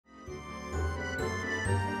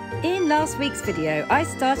In last week's video, I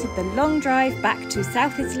started the long drive back to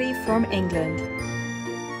South Italy from England.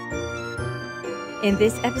 In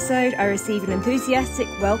this episode, I receive an enthusiastic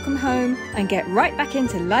welcome home and get right back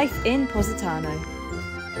into life in Positano.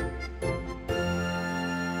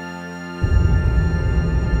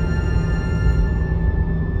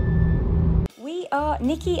 We are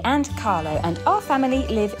Nicki and Carlo, and our family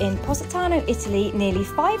live in Positano, Italy, nearly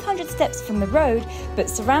 500 steps from the road, but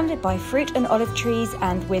surrounded by fruit and olive trees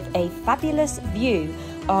and with a fabulous view.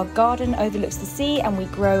 Our garden overlooks the sea and we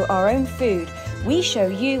grow our own food. We show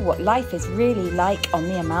you what life is really like on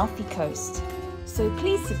the Amalfi Coast. So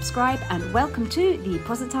please subscribe and welcome to the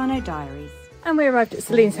Positano Diaries. And we arrived at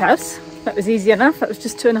Celine's house. That was easy enough. That was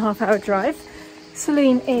just 2.5 hour drive.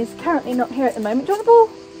 Celine is currently not here at the moment. Do you want the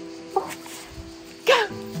ball? Oh, go!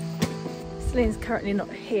 Celine's currently not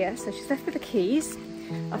here, so she's left with the keys.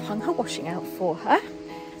 I've hung her washing out for her.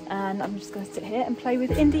 And I'm just going to sit here and play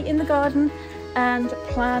with Indy in the garden and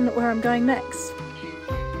plan where I'm going next.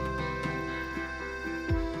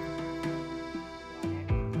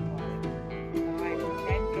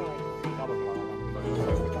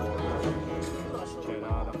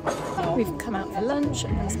 We've come out for lunch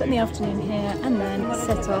and spent the afternoon here and then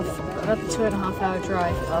set off for another 2.5 hour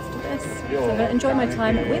drive after this. So I'm going to enjoy my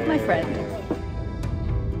time with my friend.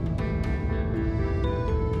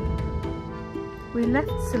 We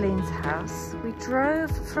left Celine's house, we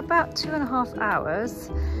drove for about 2.5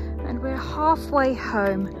 hours and we're halfway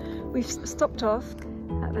home. We've stopped off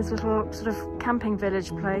at this little sort of camping village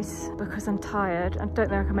place because I'm tired and don't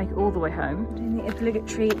think I can make it all the way home. Doing the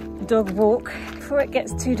obligatory dog walk before it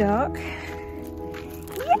gets too dark.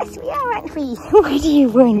 Yes, we are, aren't we? What do you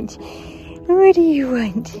want? What do you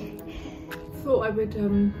want? Thought I would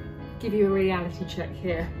give you a reality check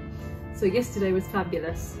here. So yesterday was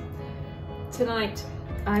fabulous. Tonight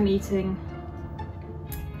I'm eating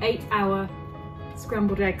 8-hour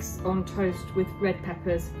scrambled eggs on toast with red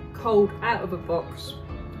peppers, cold out of a box,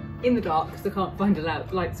 in the dark because I can't find a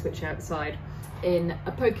light switch outside, in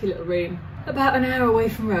a pokey little room about an hour away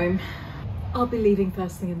from Rome. I'll be leaving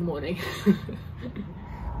first thing in the morning.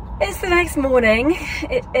 It's the next morning.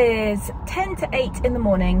 It is 10 to 8 in the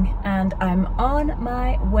morning and I'm on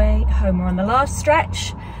my way home. We're on the last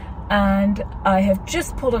stretch and I have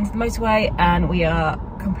just pulled onto the motorway and we are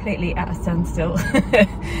completely at a standstill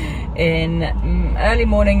in early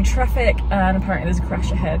morning traffic, and apparently there's a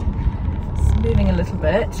crash ahead. It's moving a little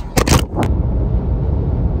bit.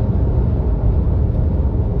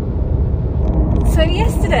 So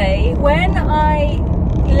yesterday when I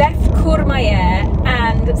left Courmayeur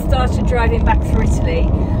and started driving back through Italy,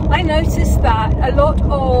 I noticed that a lot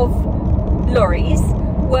of lorries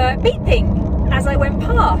were beeping as I went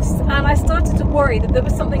past, and I started to worry that there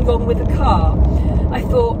was something wrong with the car. I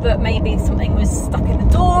thought that maybe something was stuck in the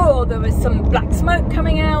door, or there was some black smoke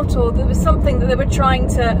coming out, or there was something that they were trying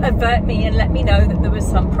to avert me and let me know that there was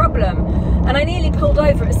some problem. And I nearly pulled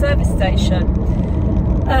over at a service station.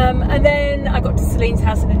 And then I got to Celine's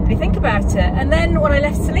house and didn't really think about it. And then when I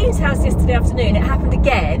left Celine's house yesterday afternoon, it happened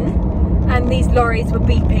again, and these lorries were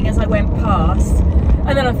beeping as I went past.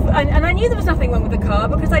 And then I knew there was nothing wrong with the car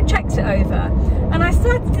because I checked it over. And I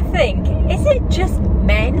started to think, is it just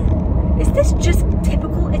men? Is this just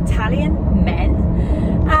typical Italian men?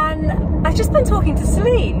 And I've just been talking to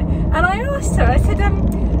Celine and I asked her, I said,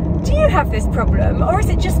 do you have this problem, or is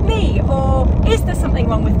it just me, or is there something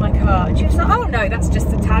wrong with my car? And she was like, oh no, that's just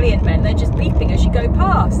Italian men, they're just beeping as you go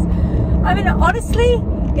past. I mean, honestly,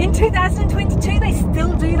 in 2022 they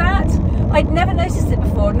still do that. I'd never noticed it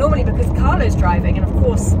before, normally because Carlo's driving and of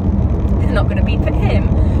course they're not going to beep at him.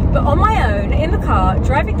 But on my own, in the car,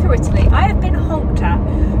 driving through Italy, I have been honked at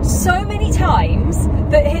so many times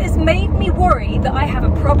that it has made me worry that I have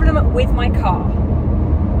a problem with my car.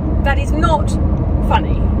 That is not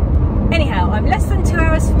funny. Anyhow, I'm less than 2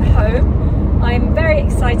 hours from home. I'm very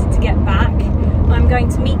excited to get back. I'm going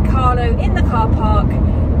to meet Carlo in the car park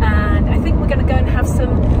and I think we're going to go and have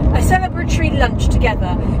a celebratory lunch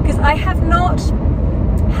together, because I have not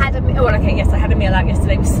had a meal. Well, okay, yes, I had a meal out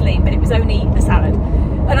yesterday with Celine, but it was only a salad.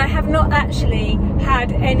 And I have not actually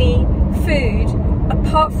had any food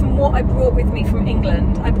apart from what I brought with me from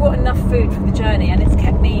England. I brought enough food for the journey and it's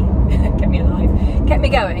kept me alive, kept me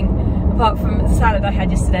going, apart from the salad I had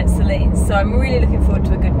yesterday at Celine's. So I'm really looking forward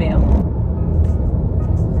to a good meal.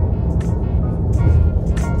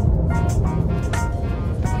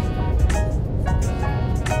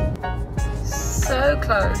 So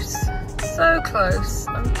close, so close.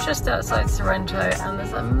 I'm just outside Sorrento and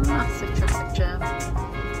there's a massive traffic jam.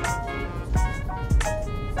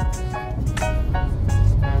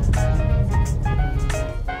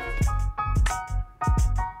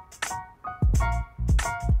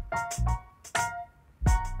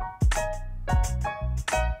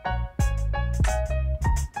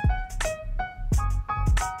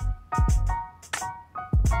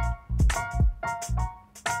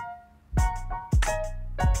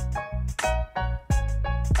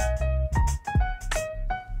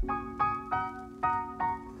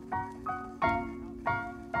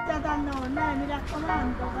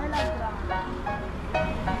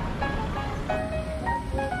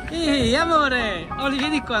 Sì, amore! Oli,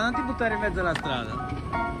 vieni qua, non ti buttare in mezzo alla strada.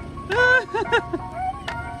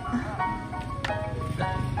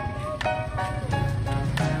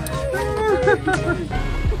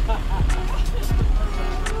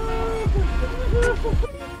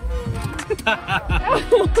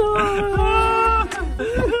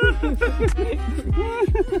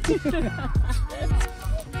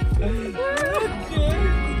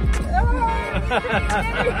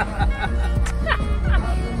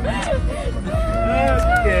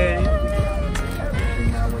 Okay.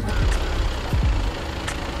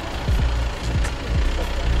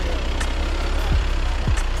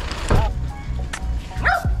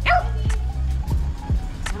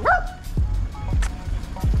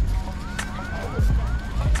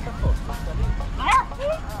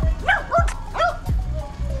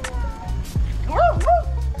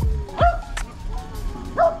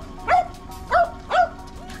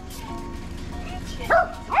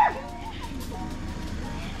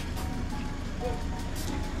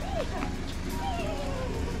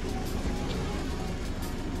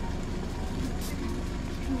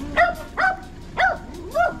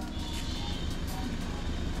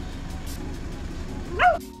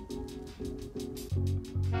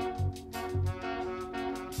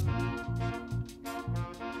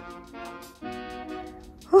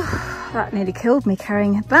 That nearly killed me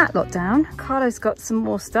carrying that lot down. Carlo's got some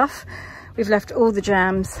more stuff. We've left all the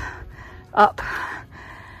jams up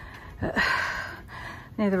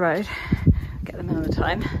near the road. Get them another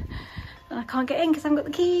time. And I can't get in because I haven't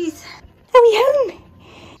got the keys. Are we home?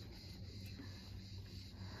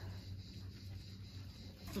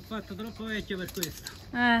 Ho fatto troppo vecchio per questo.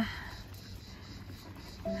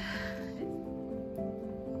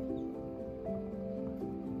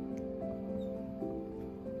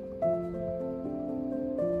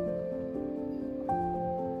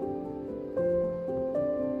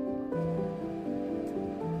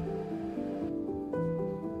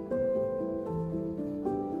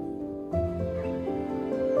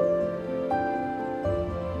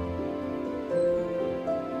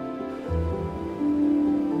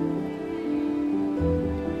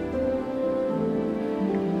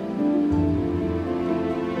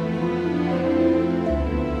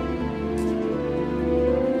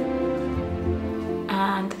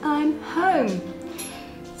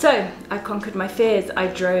 So I conquered my fears. I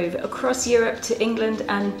drove across Europe to England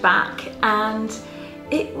and back, and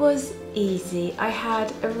it was easy. I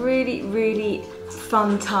had a really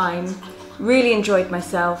fun time, really enjoyed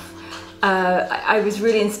myself. I was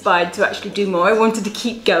really inspired to actually do more. I wanted to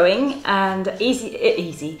keep going, and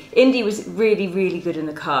Indy was really good in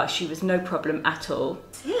the car. She was no problem at all.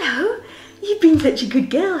 Hello, you've been such a good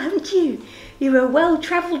girl, haven't you? You're a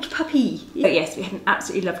well-travelled puppy. But yes, we had an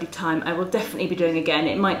absolutely lovely time. I will definitely be doing again.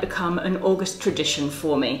 It might become an August tradition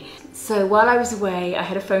for me. So while I was away, I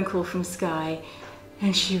had a phone call from Sky,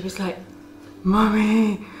 and she was like,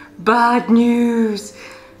 "Mummy, bad news."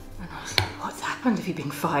 And I was like, "What's happened? Have you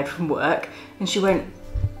been fired from work?" And she went,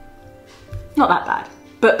 "Not that bad,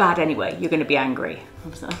 but bad anyway. You're going to be angry." I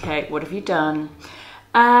was like, "Okay, what have you done?"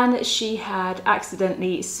 And she had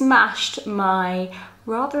accidentally smashed my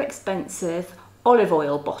rather expensive olive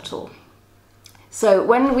oil bottle. So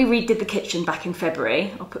when we redid the kitchen back in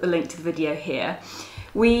February, I'll put the link to the video here,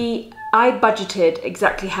 I budgeted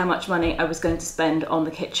exactly how much money I was going to spend on the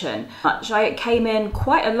kitchen. I came in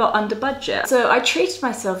quite a lot under budget. So I treated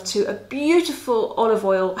myself to a beautiful olive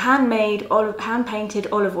oil, hand-painted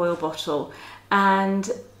olive oil bottle. And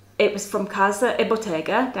it was from Casa e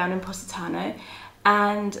Bottega down in Positano.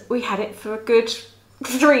 And we had it for a good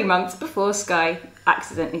 3 months before Sky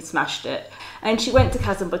accidentally smashed it. And she went to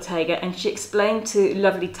Casa Bottega and she explained to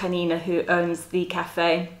lovely Tanina, who owns the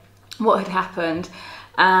cafe, what had happened.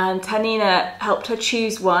 And Tanina helped her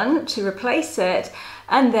choose one to replace it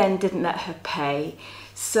and then didn't let her pay.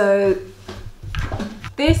 So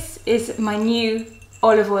this is my new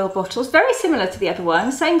olive oil bottle. It's very similar to the other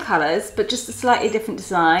one, same colours, but just a slightly different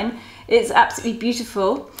design. It's absolutely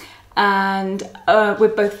beautiful. And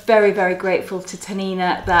we're both very grateful to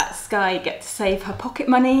Tanina that Sky gets to save her pocket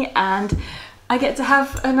money and I get to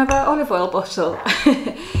have another olive oil bottle.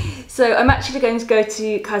 So I'm actually going to go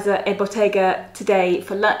to Casa e Bottega today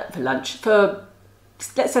for lunch, for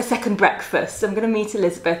let's say second breakfast. I'm going to meet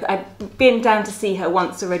Elizabeth. I've been down to see her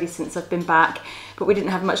once already since I've been back, but we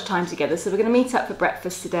didn't have much time together. So we're going to meet up for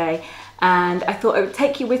breakfast today. And I thought I would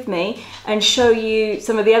take you with me and show you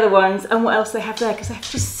some of the other ones and what else they have there, because they have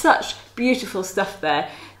just such beautiful stuff there.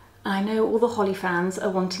 I know all the Holly fans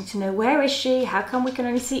are wanting to know, where is she? How come we can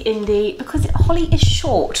only see Indy? Because Holly is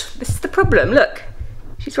short. This is the problem. Look,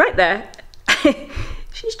 she's right there.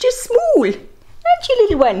 She's just small, aren't you,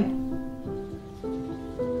 little one.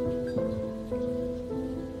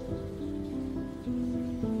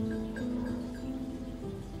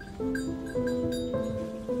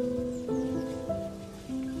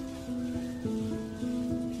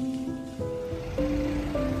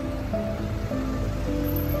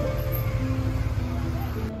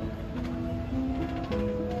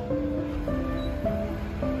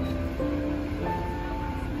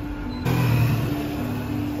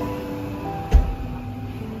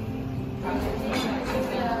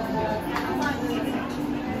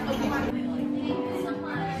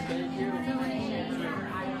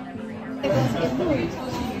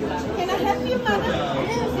 Can I help you, madam?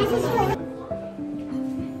 Yes, this is for...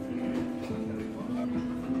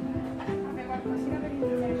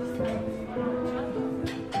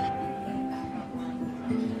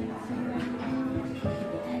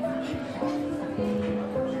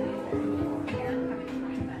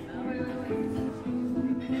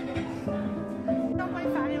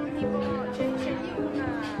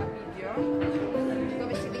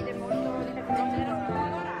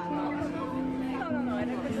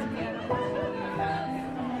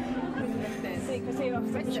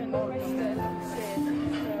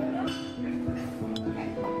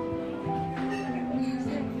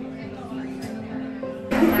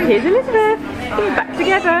 Here's Elizabeth, we're back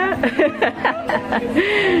together.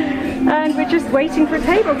 And we're just waiting for a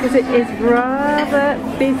table because it is rather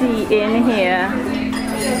busy in here.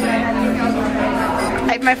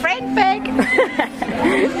 Like my friend Peg.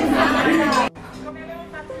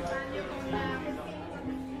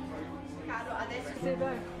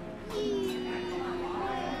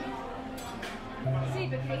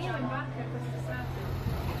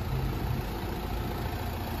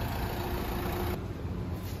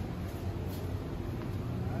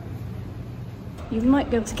 You might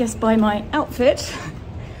be able to guess by my outfit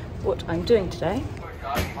what I'm doing today.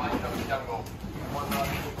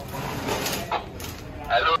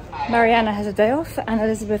 Mariana has a day off and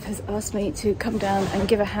Elizabeth has asked me to come down and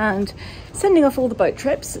give a hand sending off all the boat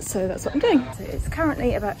trips, so that's what I'm doing. So it's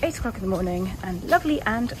currently about 8 o'clock in the morning and lovely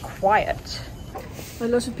and quiet. A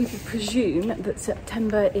lot of people presume that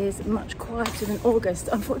September is much quieter than August.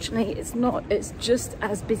 Unfortunately, it's not. It's just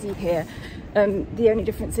as busy here. The only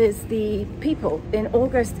difference is the people. In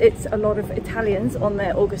August, it's a lot of Italians on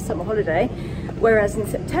their August summer holiday, whereas in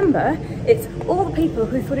September, it's all the people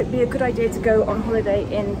who thought it'd be a good idea to go on holiday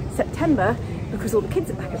in September because all the kids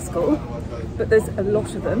are back at school, but there's a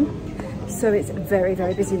lot of them. So it's very,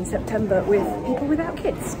 very busy in September with people without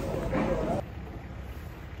kids.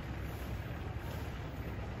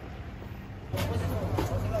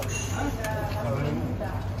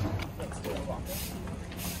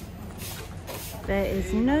 There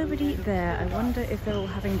is nobody there. I wonder if they're all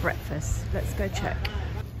having breakfast. Let's go check.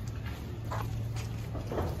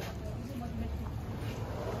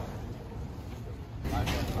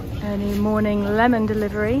 Early morning lemon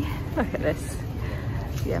delivery. Look at this.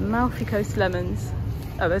 The Amalfi Coast lemons.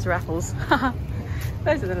 Oh, those are apples.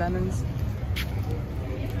 Those are the lemons.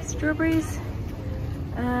 Strawberries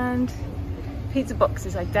and pizza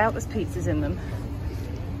boxes. I doubt there's pizzas in them.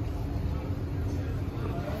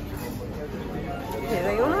 Here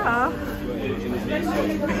they all are.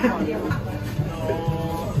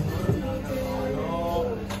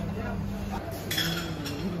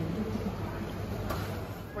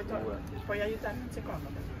 Puoi aiutarmi un secondo?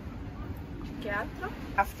 Che altro?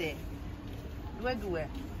 After. 2-2.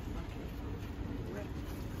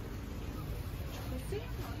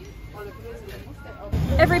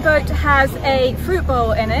 Every boat has a fruit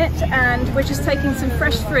bowl in it and we're just taking some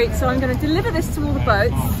fresh fruit, so I'm going to deliver this to all the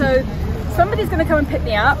boats. So somebody's going to come and pick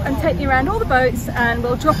me up and take me around all the boats and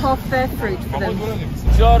we'll drop off their fruit for them.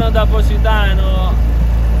 Buongiorno da Positano,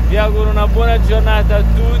 vi auguro una buona giornata a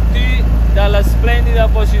tutti dalla splendida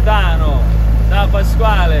Positano, da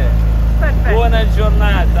Pasquale. Perfetto. Buona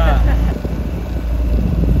giornata.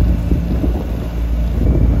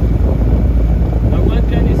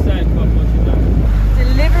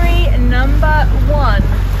 Delivery number 1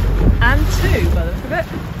 and 2 by the look of it,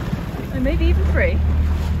 and maybe even 3.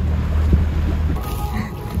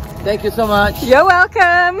 Thank you so much. You're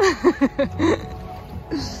welcome.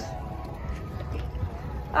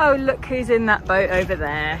 Oh, look who's in that boat over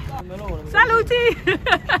there. Saluti.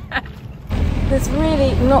 There's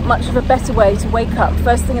really not much of a better way to wake up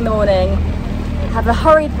first thing in the morning, have a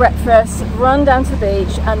hurried breakfast, run down to the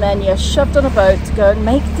beach, and then you're shoved on a boat to go and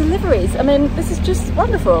make deliveries. I mean, this is just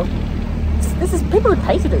wonderful. This is, people would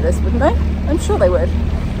pay to do this, wouldn't they? I'm sure they would.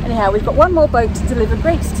 Anyhow, we've got one more boat to deliver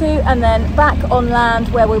grapes to, and then back on land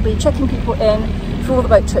where we'll be checking people in for all the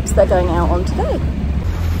boat trips they're going out on today.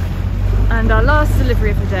 And and our last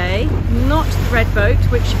delivery of the day, not the red boat,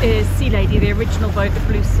 which is Sea Lady, the original boat, the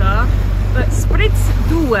Blue Star, but Spritz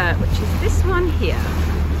 2, which is this one here.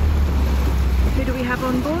 Who do we have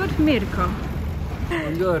on board? Mirko.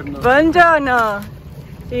 Buongiorno. Buongiorno.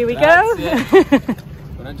 Here we go.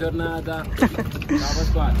 Buona giornata. Ciao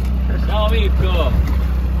Pasquale. Ciao Mirko.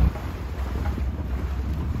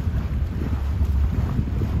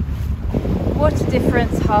 What a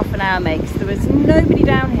difference half an hour makes. There was nobody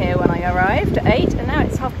down here when I arrived at 8, and now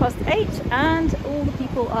it's 8:30 and all the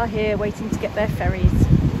people are here waiting to get their ferries.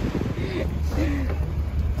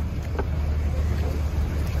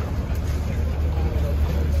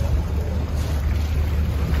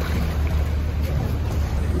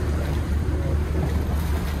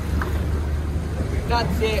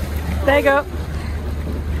 Grazie. There you go.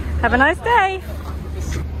 Have a nice day.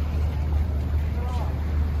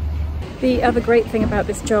 The other great thing about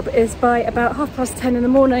this job is by about 10:30 in the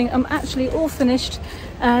morning, I'm actually all finished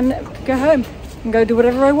and go home and go do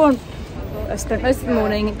whatever I want. I've spent most of the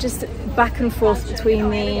morning just back and forth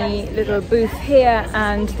between the little booth here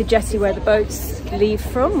and the jetty where the boats leave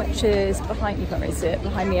from, which is behind, you can't really see it,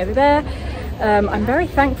 behind me over there. I'm very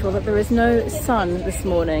thankful that there is no sun this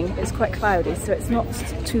morning. It's quite cloudy, so it's not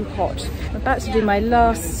too hot. I'm about to do my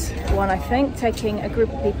last one, I think, taking a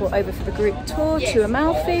group of people over for the group tour to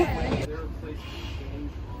Amalfi.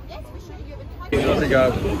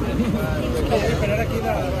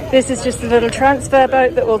 This is just a little transfer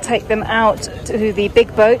boat that will take them out to the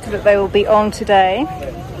big boat that they will be on today.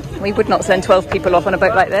 We would not send 12 people off on a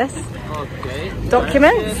boat like this. Okay.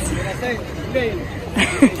 Documents.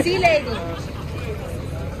 Sea Lady.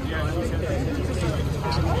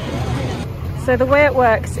 So the way it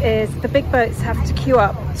works is the big boats have to queue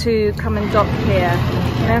up to come and dock here.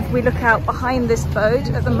 And if we look out behind this boat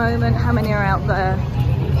at the moment, how many are out there?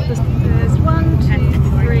 There's 1, 2,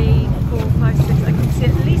 3, 4, 5, 6. I can see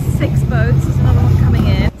at least 6 boats. There's another one coming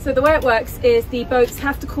in. So the way it works is the boats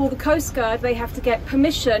have to call the Coast Guard. They have to get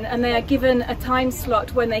permission, and they are given a time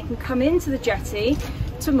slot when they can come into the jetty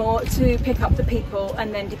to pick up the people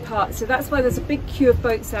and then depart. So that's why there's a big queue of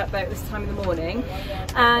boats out there at this time in the morning,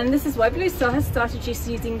 and this is why Blue Star has started just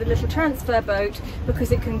using the little transfer boat,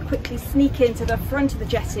 because it can quickly sneak into the front of the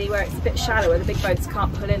jetty where it's a bit shallower, the big boats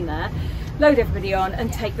can't pull in there, load everybody on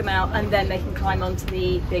and take them out, and then they can climb onto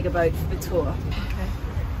the bigger boat for the tour. Okay.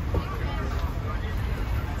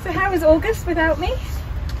 So how was August without me?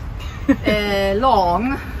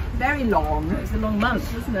 Long, very long. It was a long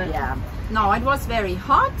month, wasn't it? Yeah. No, it was very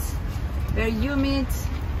hot, very humid,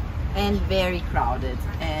 and very crowded,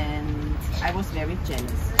 and I was very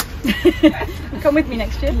jealous. Come with me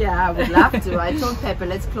next year. Yeah, I would love to. I told Pepper,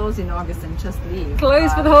 let's close in August and just leave.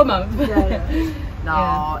 Close for the whole month. Yeah.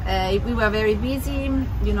 No, we were very busy.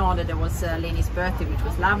 You know that there was Lainey's birthday, which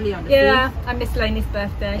was lovely on the 5th. I missed Lainey's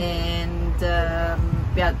birthday. And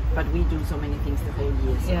but we do so many things the whole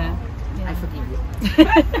year. So Yeah. I forgive you.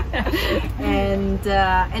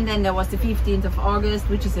 and then there was the 15th of August,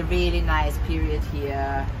 which is a really nice period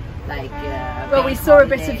here. Like well, we saw a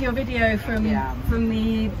bit of your video from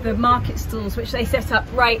the market stalls, which they set up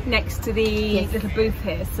right next to the little booth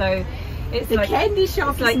here. So it's the like candy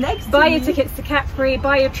shop is like next buy to your me. tickets to Capri,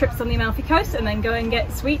 buy your trips on the Amalfi Coast, and then go and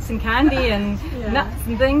get sweets and candy and nuts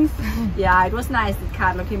and things. Yeah, it was nice that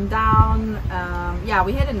Carlo came down. Yeah,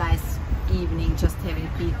 we had a nice evening, just having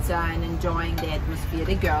pizza and enjoying the atmosphere.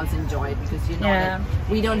 The girls enjoyed, because you know that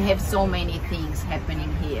we don't have so many things happening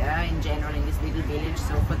here in general in this little village,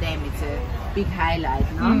 so for them it's a big highlight,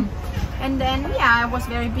 no? And then I was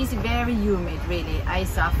very busy, very humid, really. I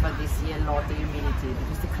suffered this year a lot, the humidity,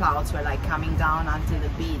 because the clouds were like coming down until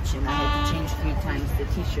the beach, and I had to change 3 times the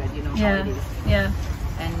t-shirt, you know how it is. Yeah.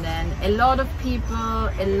 And then a lot of people,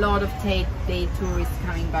 a lot of day tourists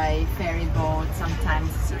coming by ferry boat.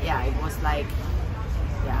 Sometimes, it was like,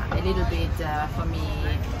 a little bit for me,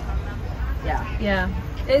 Yeah,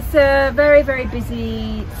 it's very, very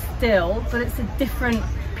busy still, but it's a different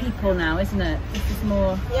people now, isn't it? This is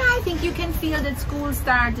more... Yeah, I think you can feel that school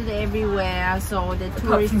started everywhere, so the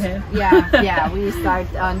tourists... Yeah, we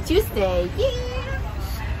start on Tuesday. Yeah.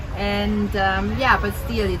 And but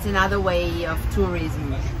still it's another way of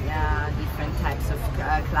tourism, different types of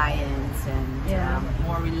clients, and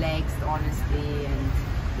more relaxed, honestly.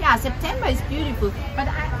 And September is beautiful, but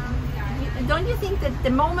don't you think that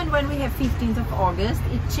the moment when we have 15th of August,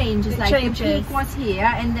 it changes? The peak was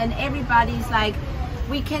here, and then everybody's like,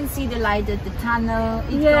 we can see the light at the tunnel.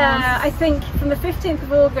 I think from the 15th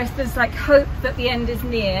of August there's like hope that the end is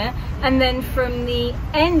near, and then from the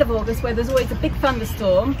end of August, where there's always a big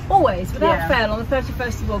thunderstorm, always without fail, on the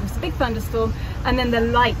 31st of August, a big thunderstorm, and then the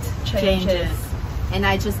light changes. and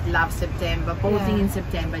I just love September. Boating in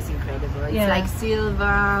September is incredible. It's like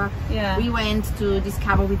silver. We went to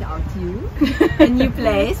discover without you a new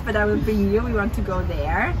place, but I will bring you. We want to go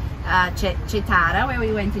there. Cetara, where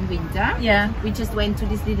we went in winter. We just went to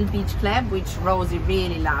this little beach club, which Rosie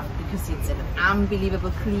really loved because it's an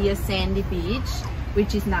unbelievable clear sandy beach,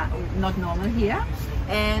 which is not normal here.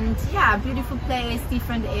 And yeah, beautiful place,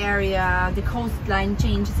 different area. The coastline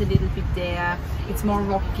changes a little bit there. It's more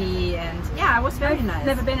rocky, and yeah, it was very nice.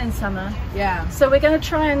 Never been in summer. So we're going to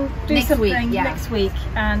try and do something next week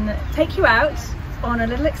and take you out on a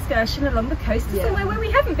little excursion along the coast to somewhere where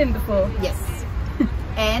we haven't been before. Yes.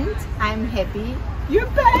 And I'm happy you're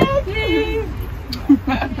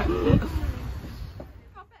back.